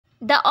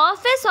The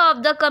Office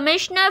of the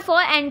Commissioner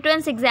for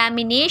Entrance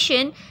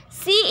Examination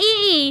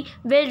 (CEE)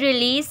 will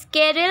release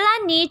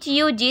Kerala Neet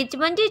UG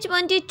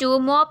 2022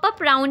 Mop-Up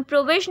Round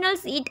Provisional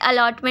Seat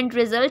Allotment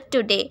result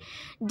today,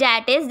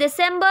 that is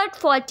December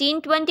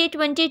 14,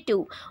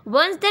 2022.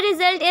 Once the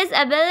result is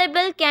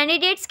available,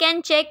 candidates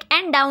can check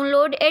and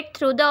download it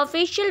through the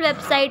official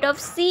website of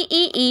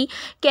CEE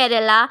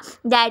Kerala,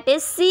 that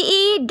is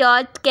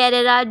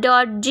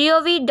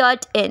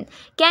cee.kerala.gov.in.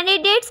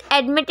 Candidates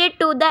admitted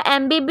to the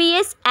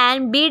MBBS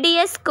and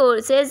BDS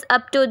courses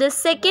up to the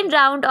second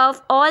round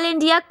of All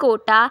India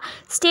quota,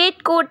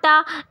 state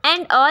quota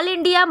and All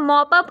India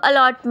Mop-Up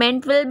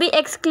allotment will be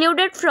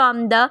excluded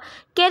from the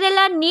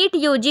Kerala Neet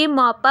UG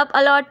Mop-Up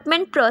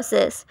allotment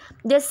process.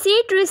 The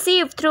seat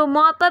received through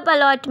Mop-Up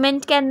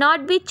allotment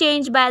cannot be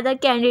changed by the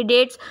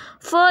candidates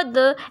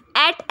further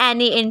at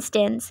any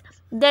instance.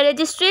 The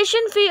registration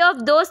fee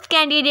of those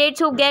candidates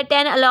who get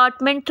an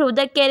allotment through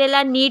the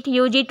Kerala Neet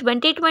UG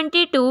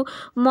 2022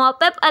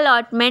 Mop-Up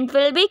allotment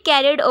will be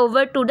carried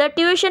over to the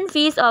tuition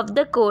fees of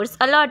the course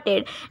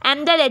allotted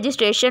and the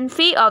registration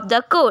fee of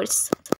the course.